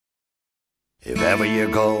If ever you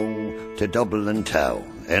go to Dublin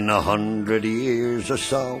town in 100 years or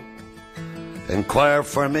so, inquire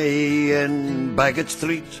for me in Bagot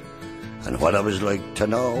Street and what I was like to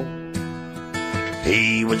know.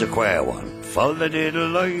 He was a queer one, full of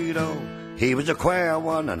diddle-lido. He was a queer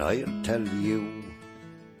one, and I'll tell you.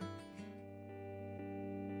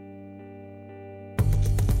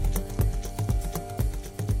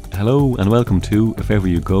 Hello and welcome to If Ever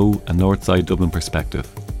You Go, a Northside Dublin perspective.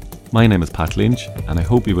 My name is Pat Lynch and I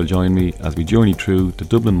hope you will join me as we journey through the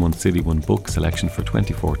Dublin One City One book selection for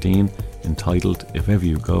 2014 entitled If Ever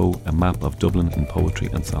You Go, a Map of Dublin in Poetry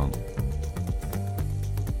and Song.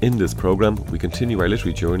 In this programme we continue our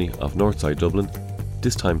literary journey of Northside Dublin,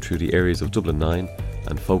 this time through the areas of Dublin 9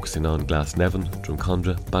 and focusing on Glasnevin,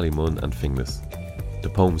 Drumcondra, Ballymun and Finglas. The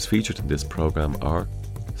poems featured in this programme are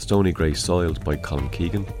Stony Grey Soiled by Colm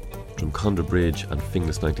Keegan, Drumcondra Bridge and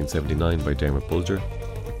Finglas 1979 by Dermot Bolger.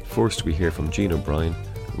 First we hear from Jean O'Brien,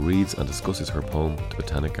 who reads and discusses her poem The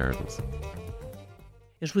Botanic Gardens.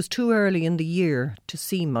 It was too early in the year to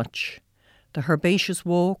see much. The herbaceous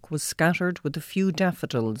walk was scattered with a few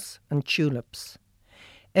daffodils and tulips.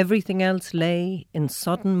 Everything else lay in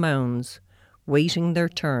sodden mounds, waiting their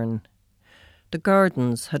turn. The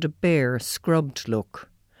gardens had a bare, scrubbed look.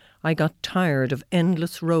 I got tired of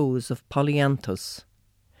endless rows of polyanthus.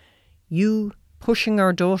 You, pushing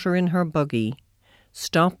our daughter in her buggy,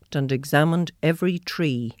 stopped and examined every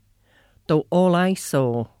tree, though all I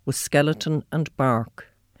saw was skeleton and bark,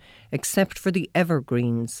 except for the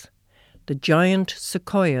evergreens. The giant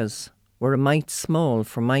sequoias were a mite small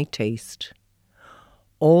for my taste.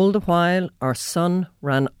 All the while our son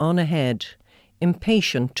ran on ahead,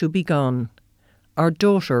 impatient to be gone. Our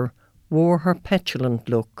daughter wore her petulant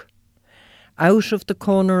look. Out of the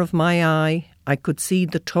corner of my eye I could see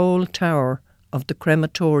the tall tower of the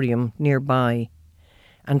crematorium nearby,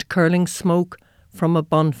 and curling smoke from a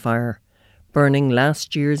bonfire, burning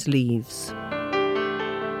last year's leaves.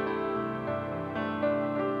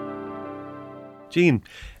 Jean,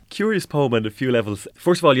 curious poem on a few levels.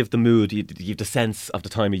 First of all, you have the mood, you have the sense of the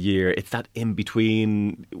time of year. It's that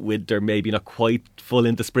in-between winter, maybe not quite full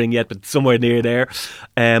into spring yet, but somewhere near there.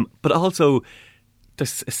 But also,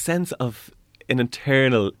 there's a sense of an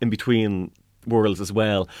internal in-between worlds as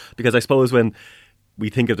well. Because I suppose when we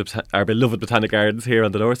think of our beloved Botanic Gardens here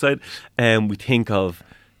on the north side, we think of,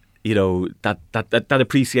 you know, that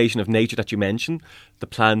appreciation of nature that you mentioned, the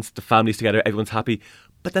plants, the families together, everyone's happy.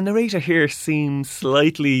 But the narrator here seems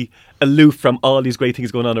slightly aloof from all these great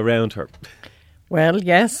things going on around her. Well,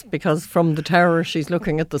 yes, because from the tower she's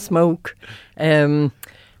looking at the smoke, and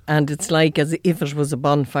it's like as if it was a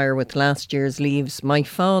bonfire with last year's leaves. My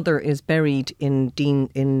father is buried in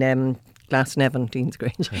Glasnevin, Dean's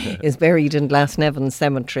Grange, is buried in Glasnevin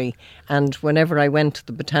Cemetery. And whenever I went to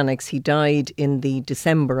the Botanics, he died in the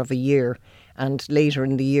December of a year. And later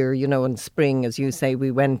in the year, you know, in spring, as you say,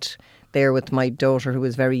 we went there with my daughter, who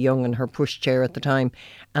was very young, in her pushchair at the time.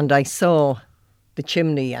 And I saw the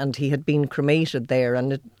chimney, and he had been cremated there.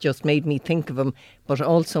 And it just made me think of him, but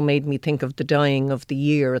also made me think of the dying of the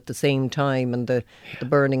year at the same time, and the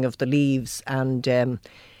burning of the leaves. And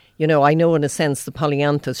you know, I know in a sense the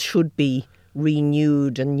polyanthus should be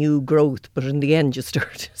renewed and new growth, but in the end you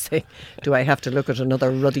start to say, do I have to look at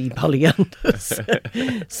another ruddy polyanthus?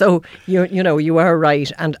 So, you know, you are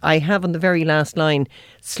right. And I have in the very last line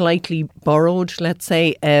slightly borrowed, let's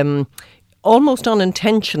say, almost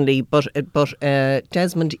unintentionally, but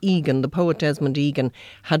Desmond Egan, the poet Desmond Egan,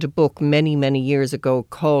 had a book many, many years ago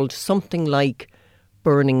called something like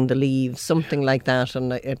Burning the Leaves, something like that,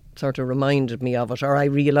 and it sort of reminded me of it, or I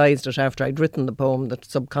realised it after I'd written the poem that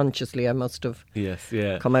subconsciously I must have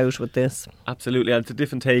come out with this. Absolutely, and it's a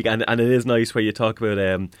different take, and it is nice where you talk about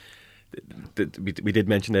we did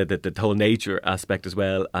mention the whole nature aspect as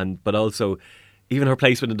well, but also even her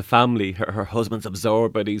placement in the family. Her husband's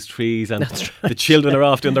absorbed by these trees, and the children are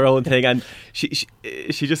off doing their own thing, and she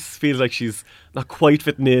just feels like she's not quite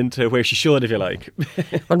fitting into where she should, if you like.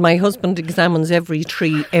 Well, my husband examines every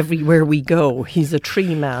tree everywhere we go. He's a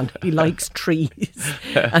tree man. He likes trees.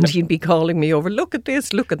 And he'd be calling me over, look at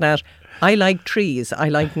this, look at that. I like trees, I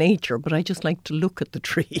like nature, but I just like to look at the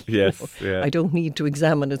tree. Yes, yeah. I don't need to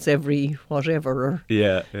examine its every whatever. Or,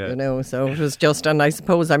 yeah. You know, so it was just, and I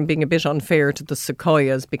suppose I'm being a bit unfair to the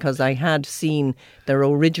sequoias because I had seen their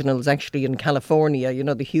originals actually in California, you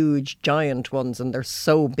know, the huge giant ones, and they're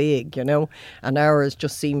so big, you know, and ours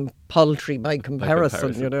just seem paltry by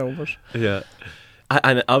comparison. You know. But. Yeah.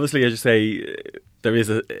 And obviously, as you say, there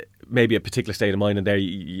is maybe a particular state of mind in there.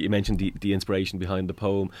 You mentioned the inspiration behind the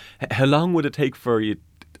poem. How long would it take for you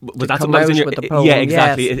Was that something that was in your... with the poem? Yeah,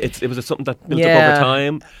 exactly. Yes. It was something that built up over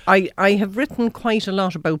time. I have written quite a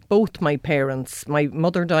lot about both my parents. My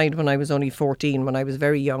mother died when I was only 14, when I was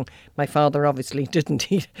very young. My father obviously didn't.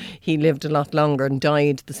 He lived a lot longer and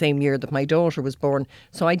died the same year that my daughter was born.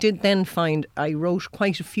 So I did then find I wrote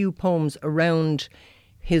quite a few poems around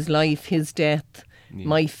his life, his death,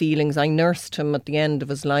 my feelings. I nursed him at the end of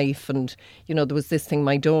his life, and there was this thing,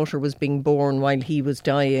 my daughter was being born while he was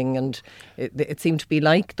dying, and it seemed to be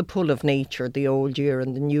like the pull of nature, the old year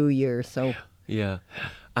and the new year. So yeah,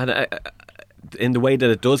 and in the way that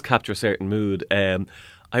it does capture a certain mood,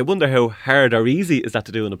 I wonder how hard or easy is that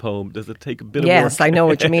to do in a poem? Does it take a bit of work? Yes, I know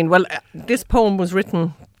what you mean. Well, this poem was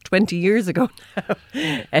written 20 years ago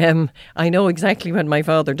now. I know exactly when my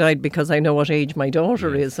father died because I know what age my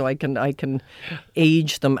daughter is, so I can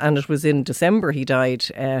age them. And it was in December he died,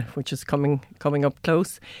 which is coming up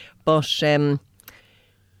close. But I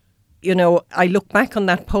look back on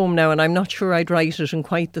that poem now, and I'm not sure I'd write it in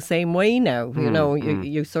quite the same way now.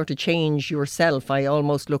 You sort of change yourself. I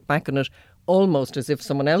almost look back on it almost as if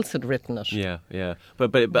someone else had written it. Yeah.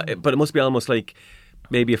 But it must be almost like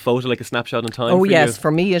maybe a photo, like a snapshot in time. Oh, for yes, you.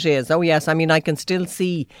 for me it is. Oh, yes. I mean, I can still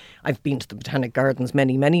see, I've been to the Botanic Gardens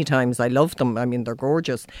many, many times. I love them. I mean, they're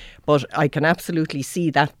gorgeous. But I can absolutely see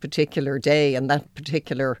that particular day and that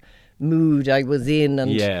particular mood I was in, and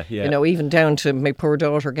even down to my poor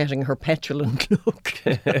daughter getting her petulant look.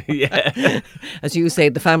 As you say,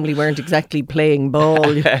 the family weren't exactly playing ball.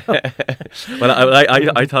 Well,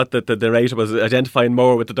 I thought that the narrator was identifying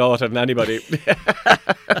more with the daughter than anybody.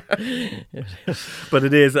 But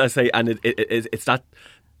it is, I say, and it's that.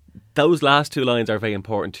 Those last two lines are very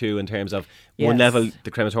important too, in terms of one level,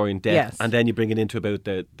 the crematorium death, and then you bring it into about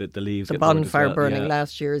the leaves. The bonfire burning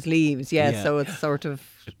last year's leaves, so it's sort of...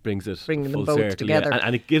 It brings it bringing full them both circle, together.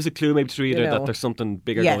 And it gives a clue maybe to the reader that there's something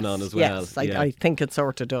bigger going on as well. Yes, I think it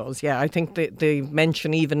sort of does. Yeah, I think they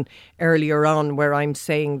mention even earlier on where I'm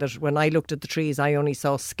saying that when I looked at the trees, I only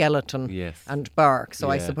saw skeleton and bark. So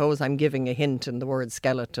I suppose I'm giving a hint in the word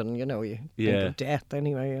skeleton. You think of death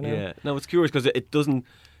anyway. Yeah. No, it's curious because it doesn't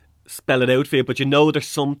spell it out for you, but there's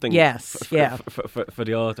something for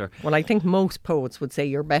the author. Well, I think most poets would say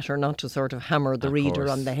you're better not to sort of hammer the reader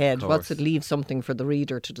on the head. What's it leave something for the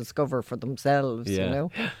reader to discover for themselves,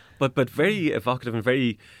 But very evocative and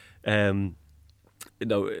very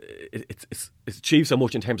it's achieved so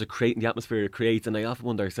much in terms of creating the atmosphere it creates, and I often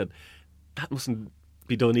wonder, I said, that mustn't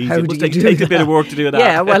be done easy. It must take a bit of work to do that.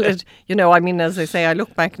 Yeah, well, I mean, as I say, I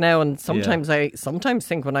look back now, and sometimes I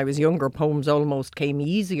think when I was younger, poems almost came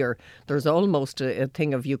easier. There's almost a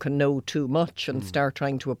thing of you can know too much and start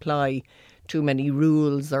trying to apply too many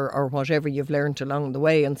rules or whatever you've learnt along the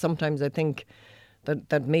way. And sometimes I think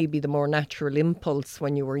that maybe the more natural impulse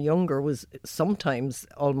when you were younger was sometimes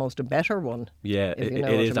almost a better one. Yeah, it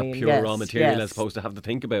is that pure raw material as opposed to have to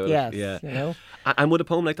think about it. Yeah. And would a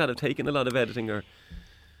poem like that have taken a lot of editing? Or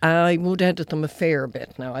I would edit them a fair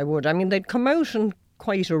bit now, I would. I mean, they'd come out in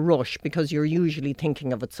quite a rush because you're usually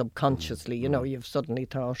thinking of it subconsciously. You've suddenly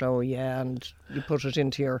thought, and you put it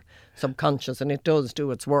into your subconscious, and it does do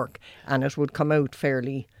its work, and it would come out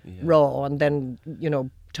fairly raw. And then,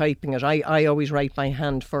 typing it, I always write by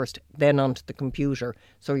hand first, then onto the computer.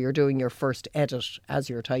 So you're doing your first edit as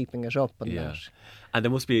you're typing it up. And that. And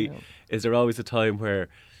there must be, is there always a time where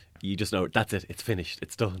you just know, that's it, it's finished,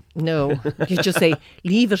 it's done? No, you just say,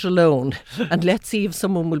 leave it alone and let's see if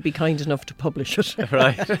someone will be kind enough to publish it.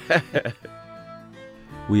 Right.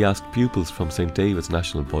 We asked pupils from St Davids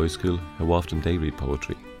National Boys' School how often they read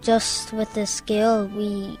poetry. Just with the school,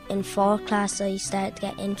 in 4th class I started to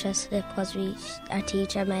get interested because our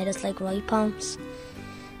teacher made us write poems.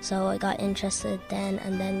 So I got interested then,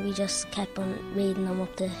 and then we just kept on reading them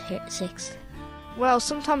up to 6th. Well,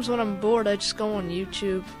 sometimes when I'm bored I just go on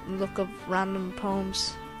YouTube and look up random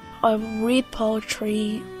poems. I read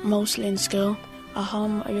poetry mostly in school. At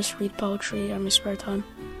home I just read poetry in my spare time.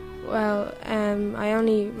 Well, I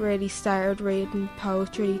only really started reading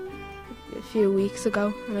poetry a few weeks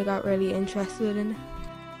ago and I got really interested in it.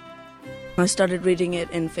 I started reading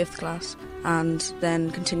it in 5th class and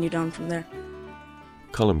then continued on from there.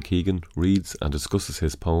 Colm Keegan reads and discusses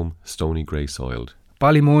his poem Stony Grey Soiled.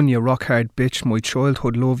 Ballymun, you rock-hard bitch, my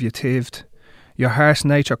childhood love you taved. Your harsh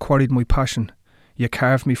nature quarried my passion. You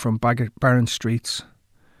carved me from barren streets.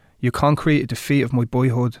 You concreted the feet of my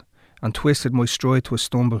boyhood and twisted my stride to a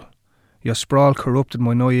stumble. Your sprawl corrupted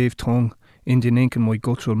my naive tongue, Indian ink in my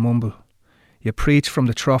guttural mumble. You preached from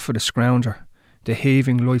the trough of the scrounger, the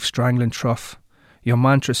heaving, life-strangling trough. Your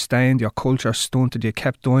mantra stained, your culture stunted, you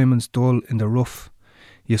kept diamonds dull in the rough.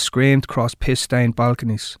 You screamed across piss-stained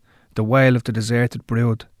balconies, the wail of the deserted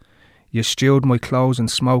brood. You stewed my clothes in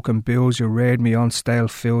smoke and booze, you reared me on stale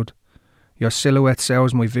food. Your silhouette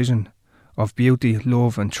sours my vision of beauty,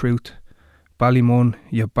 love and truth. Ballymun,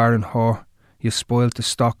 you barren whore, you spoilt the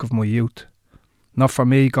stock of my youth. Not for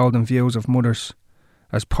me golden views of mothers,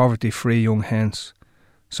 as poverty-free young hens.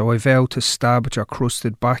 So I vow to stab at your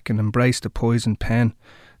crusted back and embrace the poisoned pen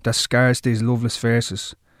that scars these loveless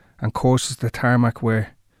verses and courses the tarmac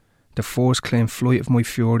where the force-claimed flight of my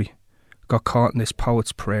fury got caught in this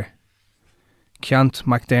poet's prayer. Ciant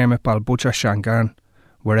McDermott bal butcher Shangan,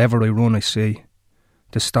 wherever I run I see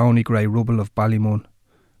the stony grey rubble of Ballymun,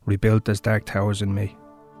 rebuilt as dark towers in me.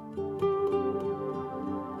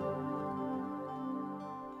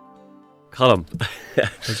 Colm,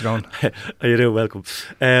 how's it going? How you doing? Welcome.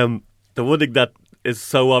 The one thing that is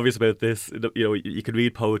so obvious about this, you know, you can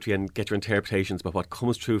read poetry and get your interpretations, but what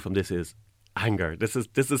comes true from this is anger. This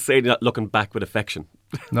is saying that looking back with affection.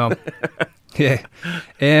 No. Yeah.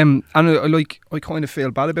 And I kind of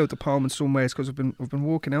feel bad about the poem in some ways because I've been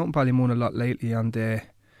walking out in Ballymun a lot lately, and the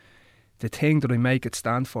thing that I make it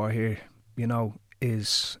stand for here, you know,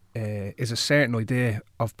 is a certain idea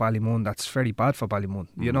of Ballymun that's very bad for Ballymun,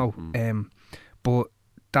 you know. But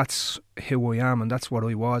that's who I am, and that's what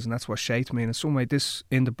I was, and that's what shaped me. And in some way, this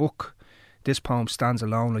in the book, this poem stands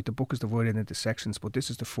alone. Like, the book is divided into sections, but this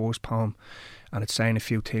is the first poem, and it's saying a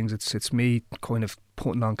few things. It's me kind of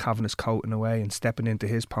putting on Kavanagh's coat in a way and stepping into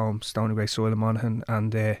his poem, Stony Grey Soil Monaghan,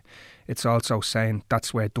 and it's also saying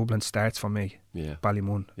that's where Dublin starts for me,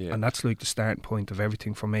 Ballymun, and that's like the starting point of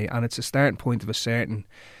everything for me. And it's a starting point of a certain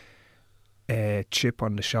chip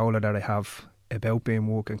on the shoulder that I have about being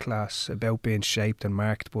working class, about being shaped and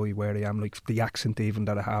marked by where I am. Like, the accent even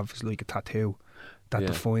that I have is like a tattoo that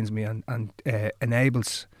defines me and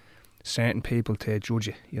enables certain people to judge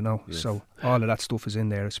you, you know. So all of that stuff is in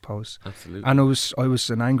there, I suppose. Absolutely. And I was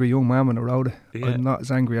an angry young man when I wrote it. I'm not as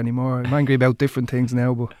angry anymore. I'm angry about different things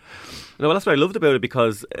now, but no, well, that's what I loved about it,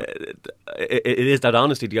 because it is that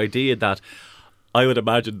honesty, the idea that I would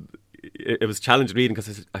imagine it was challenging reading,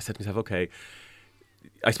 because I said to myself, okay,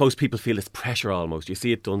 I suppose people feel this pressure almost. You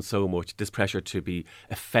see it done so much, this pressure to be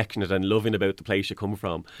affectionate and loving about the place you come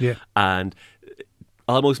from. Yeah. And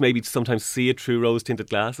almost maybe sometimes see it through rose-tinted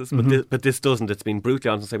glasses, but this doesn't. It's been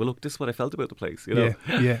brutally honest and say, well, look, this is what I felt about the place, you know?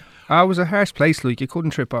 Yeah. It was a harsh place, like, you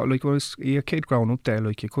couldn't trip out. Like, you're a kid growing up there,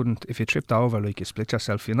 like, you couldn't, if you tripped over, like, you split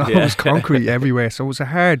yourself, you know? It was concrete everywhere, so it was a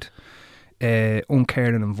hard,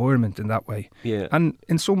 uncaring environment in that way. Yeah. And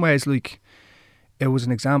in some ways, like, it was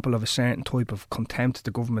an example of a certain type of contempt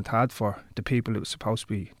the government had for the people it was supposed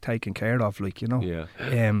to be taking care of, like, you know. Yeah.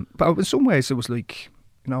 But in some ways it was like,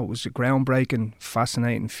 you know, it was a groundbreaking,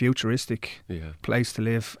 fascinating, futuristic place to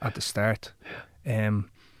live at the start. And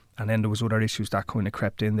then there was other issues that kind of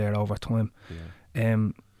crept in there over time.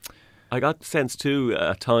 I got the sense too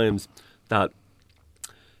at times that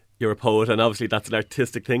you're a poet, and obviously that's an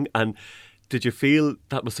artistic thing. And did you feel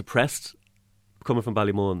that was suppressed coming from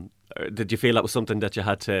Ballymun? Or did you feel that was something that you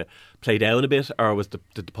had to play down a bit, or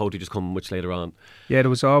did the poetry just come much later on? Yeah, there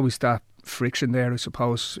was always that friction there, I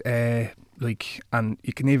suppose. Like, and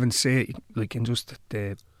you can even see it, like, in just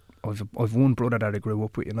I've one brother that I grew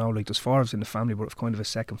up with, you know. Like, there's four of us in the family, but I've kind of a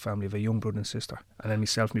second family of a young brother and sister, and then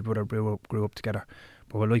myself and my brother grew up together.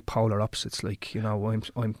 But we're like polar opposites. Like, you know,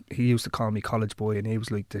 he used to call me college boy, and he was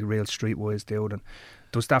like the real streetwise dude. And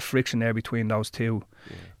there's that friction there between those two.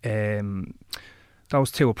 Those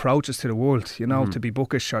two approaches to the world, you know, to be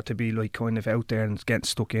bookish or to be like kind of out there and getting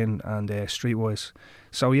stuck in and streetwise.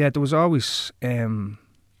 So yeah, there was always, I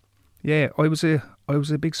was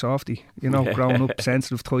a big softie, you know, growing up,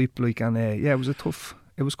 sensitive type, like, and it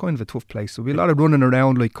was kind of a tough place. There'd be a lot of running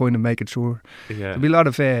around, like, kind of making sure. There'd be a lot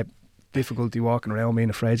of difficulty walking around, being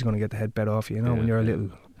afraid you're going to get the head bed off you, you know, when you're a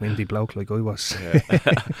little windy bloke like I was.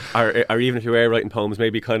 or even if you were writing poems,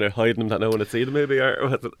 maybe kind of hiding them that no one would see them, maybe, or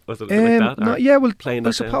was it like that? No, well,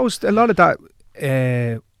 I suppose a lot of that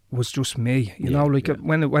was just me, you know, like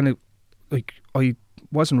when it, like, I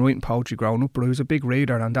wasn't writing poetry growing up, but I was a big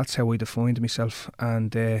reader, and that's how I defined myself.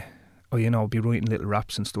 And you know, I'd be writing little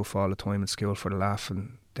raps and stuff all the time in school for the laugh,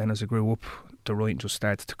 and then as I grew up, the writing just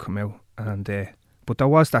started to come out, and but there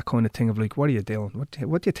was that kind of thing of like, what are you doing? What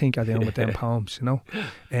do you think you're doing with them poems, you know?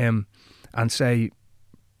 And say,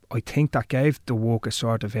 I think that gave the work a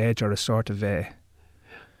sort of edge, or a sort of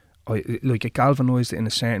like, it galvanised it in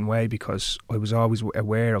a certain way, because I was always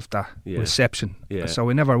aware of that reception.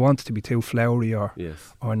 So I never wanted to be too flowery or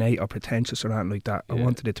ornate or pretentious or anything like that. I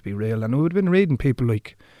wanted it to be real. And I would have been reading people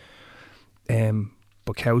like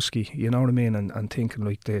Bukowski, you know what I mean, and thinking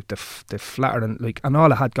like the flattering, like, and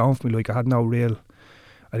all I had going for me, like, I had no real,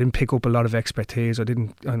 I didn't pick up a lot of expertise. I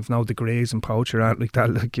have no degrees in poetry or anything like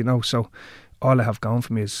that, like, you know. So all I have going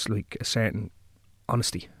for me is like a certain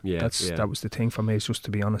honesty. That was the thing for me, is just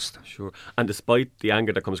to be honest. Sure. And despite the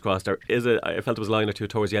anger that comes across, I felt there was a line or two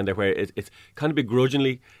towards the end there where it's kind of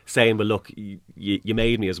begrudgingly saying, well, look, you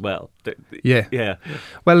made me as well. Yeah.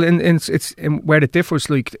 Well, it's where it differs,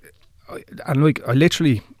 like, and like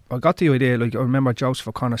I got the idea, like, I remember Joseph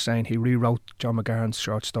O'Connor saying he rewrote John McGahern's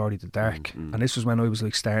short story The Dark, and this was when I was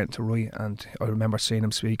like starting to write, and I remember seeing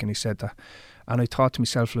him speak and he said that, and I thought to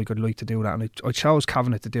myself, like, I'd like to do that, and I chose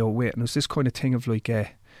Kavanagh to do it with, and it was this kind of thing of like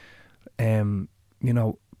you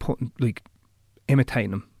know, putting, like,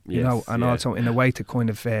 imitating him, you know, and also in a way to kind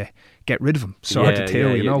of get rid of him, sort of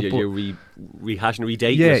too, you know. You're rehashing,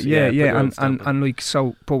 redating it. And like,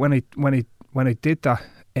 so, but when I did that,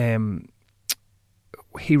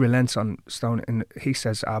 he relents on Stone, and he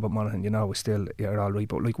says, but Monaghan, you know, you're all right.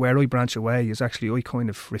 But like, where I branch away is actually, I kind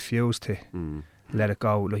of refuse to let it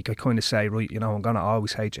go. Like, I kind of say, right, you know, I'm gonna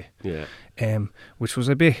always hate you. Yeah. Which was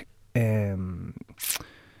a bit. I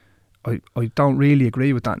don't really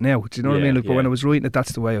agree with that now. Do you know what I mean? Like, but when I was writing it,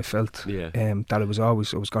 that's the way I felt. Yeah. That I was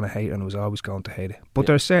going to hate it, and I was always going to hate it. But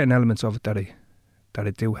there are certain elements of it that I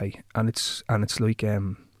do hate, and it's like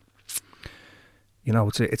you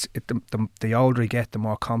know, the older I get, the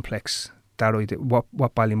more complex that what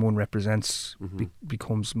Ballymun represents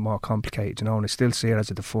becomes more complicated, you know. And I still see it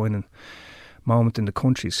as a defining moment in the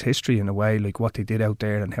country's history, in a way, like what they did out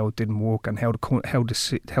there and how it didn't work, and how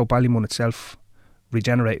Ballymun itself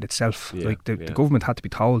regenerated itself. Like the government had to be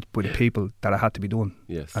told by the people that it had to be done,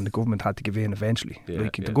 and the government had to give in eventually.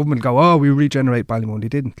 The government go, we regenerate Ballymun. They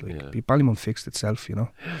didn't. Like, Ballymun fixed itself, you know.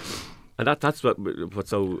 And that's what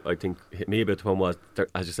so I think hit me about the poem was,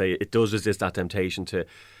 as you say, it does resist that temptation to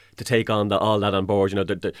take on all that on board. You know,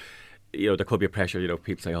 you know, there could be a pressure. You know,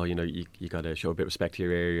 people say, you know, you got to show a bit of respect to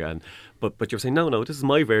your area, but you're saying no, this is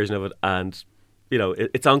my version of it, and you know,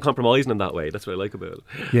 it's uncompromising in that way. That's what I like about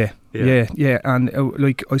it. Yeah. And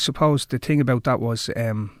like, I suppose the thing about that was,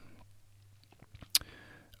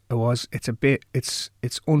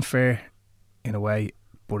 it's unfair in a way,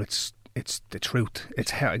 but it's the truth.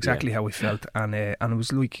 It's exactly how we felt, and it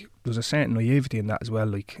was like, there's a certain naivety in that as well,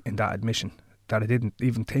 like in that admission, that I didn't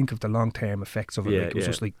even think of the long term effects of it. It was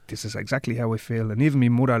just like, this is exactly how I feel. And even my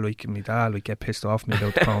mother, like, and my dad, like, get pissed off me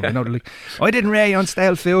about the poem. You know, they're like, I didn't really on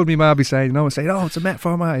stale food. My ma be saying, you know, and saying, it's a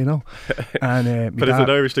metaphor, ma, you know. And but as an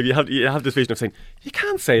Irish thing, you have this vision of saying, you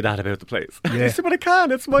can't say that about the place. Yeah. Say, but I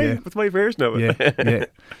can. It's my version of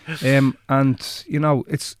it. And you know,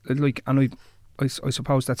 it's like, and I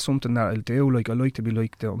suppose that's something that I'll do. Like, I like to be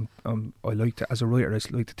like I like to, as a writer, I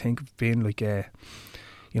like to think of being like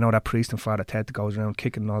you know, that priest and Father Ted that goes around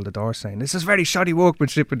kicking all the doors saying, this is very shoddy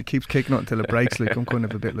workmanship, and he keeps kicking it until it breaks. Like, I'm kind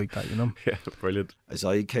of a bit like that, you know. Yeah, brilliant. As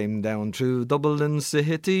I came down through Dublin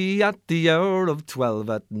City at the hour of 12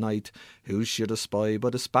 at night, who should espy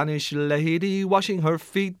but a Spanish lady washing her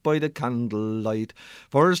feet by the candlelight?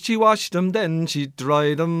 First she washed them, then she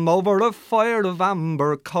dried them over a fire of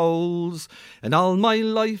amber coals. In all my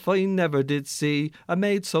life I never did see a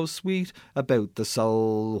maid so sweet about the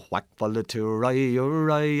soul. Whack follow-to-rai,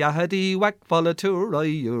 ahaddy, whack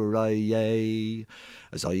follow-to-rai,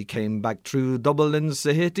 as I came back through Dublin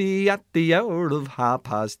City at the hour of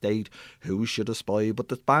 8:30, who should espy but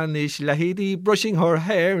the Spanish lady brushing her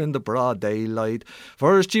hair in the broad daylight?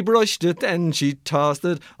 First she brushed it, then she tossed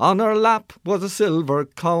it, on her lap was a silver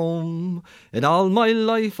comb. In all my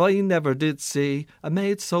life I never did see a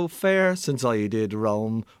maid so fair since I did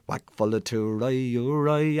roam. Whack follow-to-rai,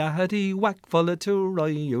 ahaddy, whack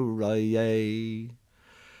follow-to-rai.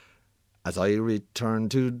 As I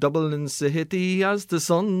returned to Dublin City as the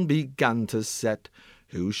sun began to set,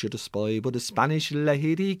 who should espy but a Spanish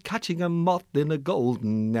lady catching a moth in a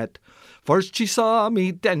golden net? First she saw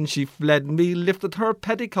me, then she fled me, lifted her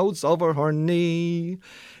petticoats over her knee.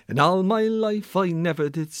 In all my life I never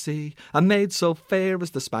did see a maid so fair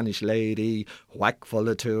as the Spanish lady. Whack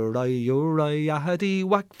follow-to-rai, ahaddy,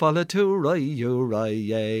 whack follow-to-rai.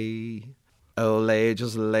 Old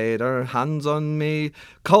ages laid her hands on me,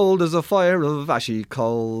 cold as a fire of ashy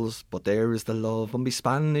coals. But there is the love of me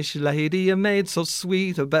Spanish lady, a maid so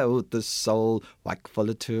sweet about the soul. Whack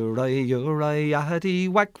follow-to-rai, ahaddy,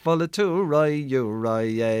 whack follow-to-rai.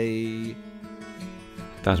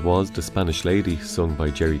 That was The Spanish Lady, sung by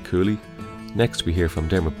Gerry Cooley. Next we hear from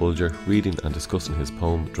Dermot Bolger reading and discussing his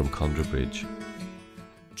poem Drumcondra Bridge.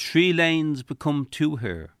 3 lanes become to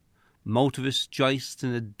her, motorists joist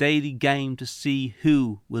in a daily game to see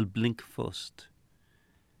who will blink first.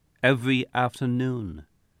 Every afternoon,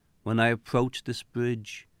 when I approach this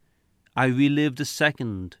bridge, I relive the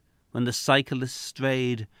second when the cyclist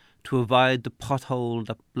strayed to avoid the pothole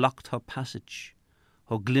that blocked her passage,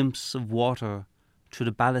 her glimpse of water through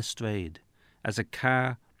the balustrade as a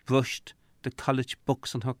car brushed the college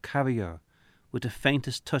books on her carrier with the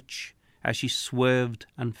faintest touch as she swerved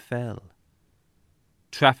and fell.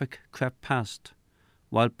 Traffic crept past,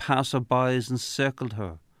 while passer-bys encircled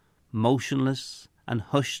her, motionless and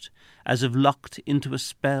hushed as if locked into a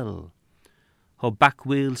spell. Her back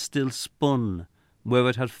wheel still spun where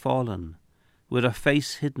it had fallen, with her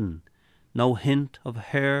face hidden, no hint of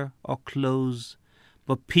hair or clothes,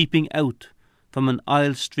 but peeping out from an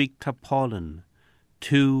aisle-streaked tarpaulin,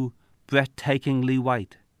 two breathtakingly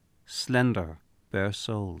white, slender, bare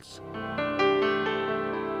souls.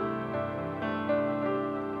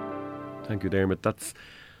 Thank you, Dermot. That's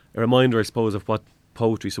a reminder, I suppose, of what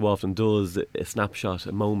poetry so often does, a snapshot,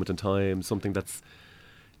 a moment in time, something that's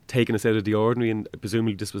taken us out of the ordinary, and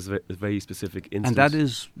presumably this was a very specific instance. And that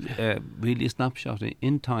is really a snapshot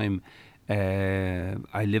in time.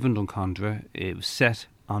 I live in Drumcondra. It was set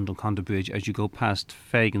on Drumcondra Bridge. As you go past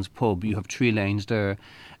Fagan's pub, you have 3 lanes there,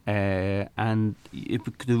 and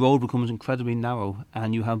the road becomes incredibly narrow,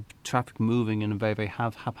 and you have traffic moving in a very, very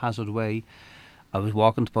haphazard way. I was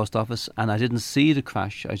walking to the post office, and I didn't see the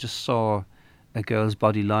crash. I just saw a girl's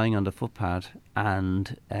body lying on the footpath,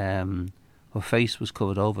 and her face was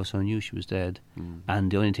covered over, so I knew she was dead.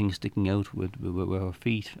 And the only thing sticking out were her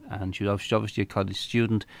feet, and she was obviously a college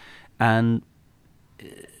student. And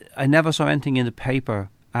I never saw anything in the paper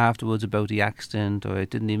afterwards about the accident, or it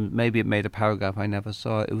didn't even, maybe it made a paragraph I never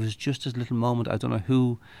saw. It was just this little moment. I don't know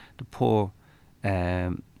who the poor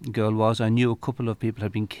girl was. I knew a couple of people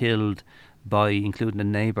had been killed by, including a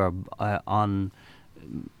neighbour,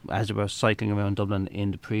 as they were cycling around Dublin in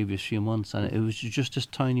the previous few months, and it was just this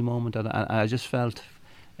tiny moment, and I just felt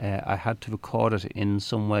I had to record it in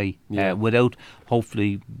some way, without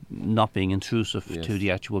hopefully not being intrusive to the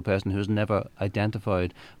actual person who was never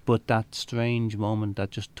identified. But that strange moment that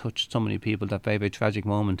just touched so many people, that very, very tragic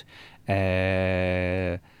moment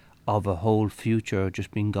of a whole future just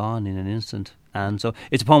being gone in an instant. And so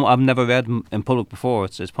it's a poem I've never read in public before.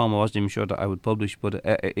 It's a poem I wasn't even sure that I would publish, but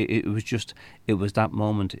it was that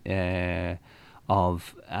moment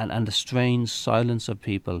of the strange silence of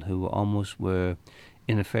people who almost were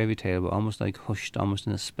in a fairy tale, were almost like hushed, almost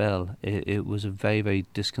in a spell. It was a very, very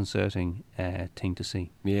disconcerting thing to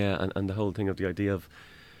see. Yeah, and the whole thing of the idea of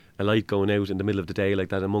a light going out in the middle of the day like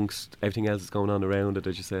that amongst everything else that's going on around it,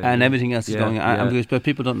 as you say. And everything else is going on. But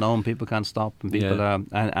people don't know, and people can't stop, and people are,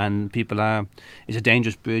 and people are, it's a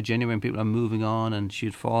dangerous bridge anyway, and people are moving on, and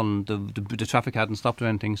she'd fallen, the traffic hadn't stopped or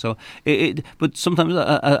anything. So but sometimes,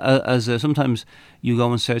 sometimes you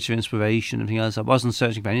go and search for inspiration and everything else. I wasn't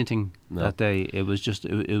searching for anything that day. It was just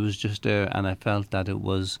there, and I felt that it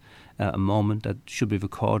was a moment that should be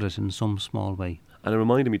recorded in some small way. And it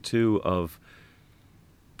reminded me too of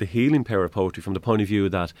the healing power of poetry from the point of view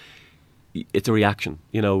that it's a reaction.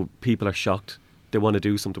 You know, people are shocked. They want to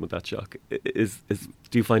do something with that shock. Do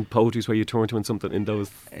you find poetry where you turn to something in those?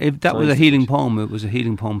 If that was a healing poem, it was a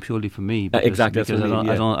healing poem purely for me. Exactly. Because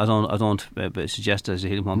I don't suggest it as a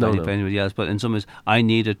healing poem for anybody else. But in some ways, I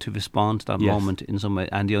needed to respond to that moment in some way,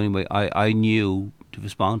 and the only way I knew to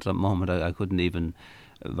respond to that moment, I couldn't even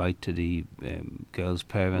write to the girl's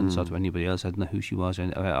parents or to anybody else. I didn't know who she was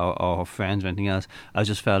or her friends or anything else. I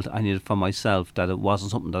just felt I needed for myself that it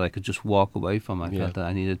wasn't something that I could just walk away from. I felt that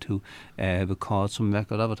I needed to record some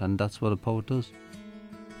record of it, and that's what a poet does.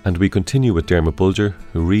 And we continue with Dermot Bolger,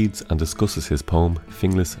 who reads and discusses his poem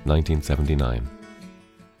Finglas 1979.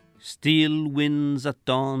 Steel winds at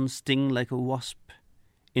dawn sting like a wasp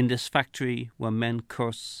in this factory where men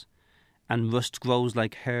curse and rust grows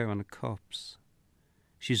like hair on a corpse.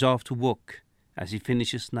 She's off to work as he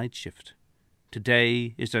finishes night shift.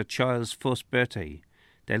 Today is their child's first birthday.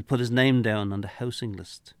 They'll put his name down on the housing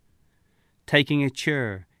list. Taking a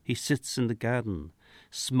chair, he sits in the garden,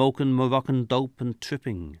 smoking Moroccan dope and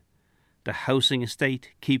tripping. The housing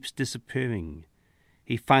estate keeps disappearing.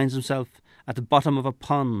 He finds himself at the bottom of a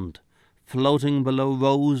pond, floating below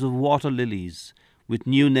rows of water lilies, with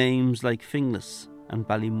new names like Finglas and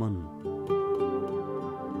Ballymun.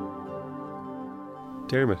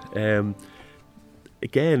 Dermot,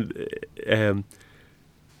 again, kind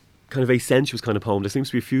of a sensuous kind of poem. There seems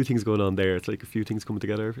to be a few things going on there. It's like a few things coming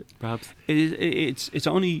together, perhaps. It's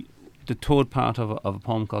only the third part of a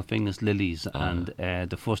poem called Finglas Lilies, and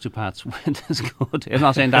the first two parts weren't as good. I'm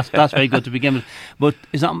not saying that's very good to begin with, but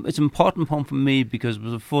it's an important poem for me because it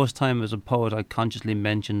was the first time as a poet I consciously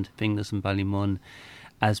mentioned Finglas and Ballymun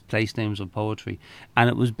as place names of poetry, and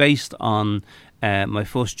it was based on My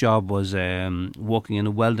first job was working in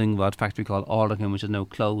a welding rod factory called Artane, which is now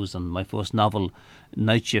closed, and my first novel,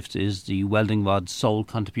 Night Shift, is the welding rod's sole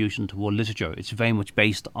contribution to world literature. It's very much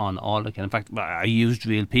based on Artane. In fact, I used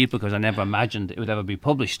real people because I never imagined it would ever be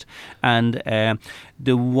published. And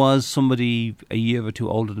there was somebody a year or two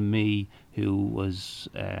older than me who was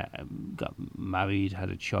got married, had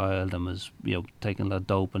a child, and was taking a lot of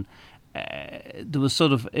dope, and there was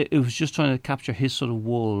sort of, it was just trying to capture his sort of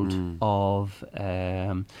world of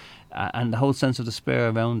and the whole sense of despair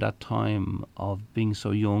around that time of being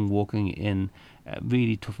so young, working in a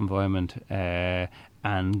really tough environment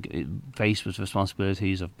and faced with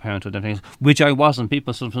responsibilities of parenthood and things, which I wasn't.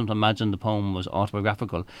 People sometimes imagine the poem was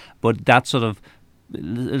autobiographical, but that sort of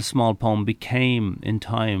little small poem became in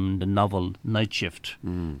time the novel Night Shift,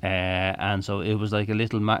 and so it was like a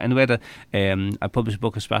little in the way that I published a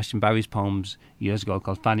book of Sebastian Barry's poems years ago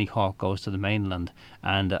called Fanny Hawk Goes to the Mainland,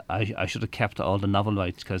 and I should have kept all the novel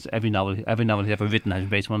rights because every novel he's ever written has been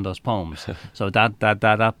based on one of those poems. So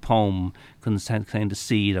that poem contained the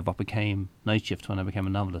seed of what became Night Shift when I became a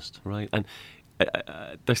novelist. Right, and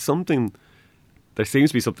there seems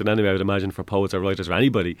to be something anyway, I would imagine, for poets or writers or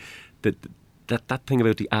anybody, that thing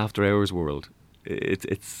about the after hours world.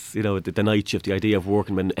 It's the night shift, the idea of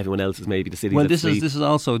working when everyone else is maybe the city. Well, this is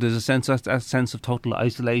also, there's a sense of total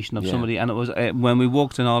isolation of somebody, and it was when we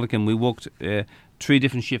worked in Artane, we worked 3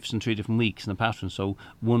 different shifts in 3 different weeks in a pattern. So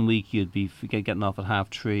 1 week you'd be getting off at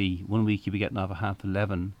 3:30, 1 week you'd be getting off at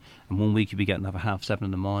 11:30, and 1 week you'd be getting off at 7:30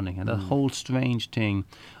 in the morning, and that whole strange thing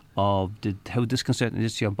of how disconcerting it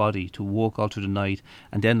is to your body to walk all through the night,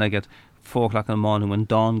 and then like at 4 o'clock in the morning when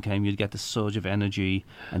dawn came you'd get this surge of energy,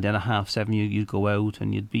 and then at 7:30 you'd go out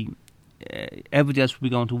and you'd be everybody else would be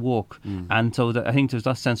going to work, and so I think there's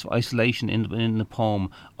that sense of isolation in the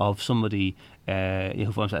poem of somebody at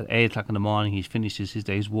 8 o'clock in the morning he finishes his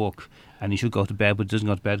day's work and he should go to bed but doesn't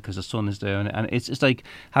go to bed because the sun is there, and it's like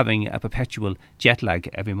having a perpetual jet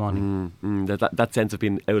lag every morning. That sense of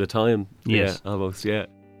being out of time. Yes. Yeah, almost, yeah.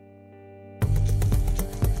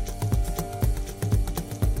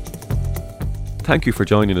 Thank you for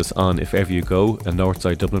joining us on If Ever You Go, a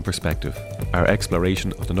Northside Dublin perspective, our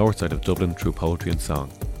exploration of the north side of Dublin through poetry and song.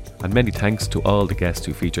 And many thanks to all the guests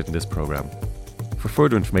who featured in this programme. For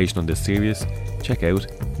further information on this series, check out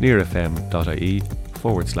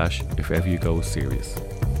nearfm.ie/If Ever You Go series.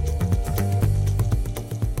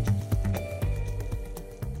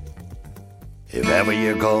 If ever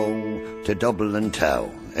you go to Dublin town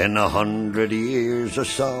in 100 years or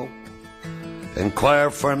so, inquire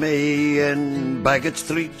for me in Baggot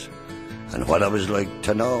Street and what I was like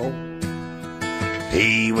to know.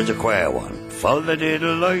 He was a queer one,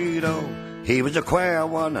 Follow-diddle-lido. He was a queer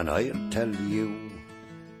one, and I'll tell you.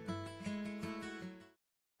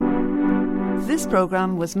 This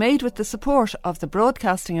programme was made with the support of the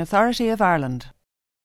Broadcasting Authority of Ireland.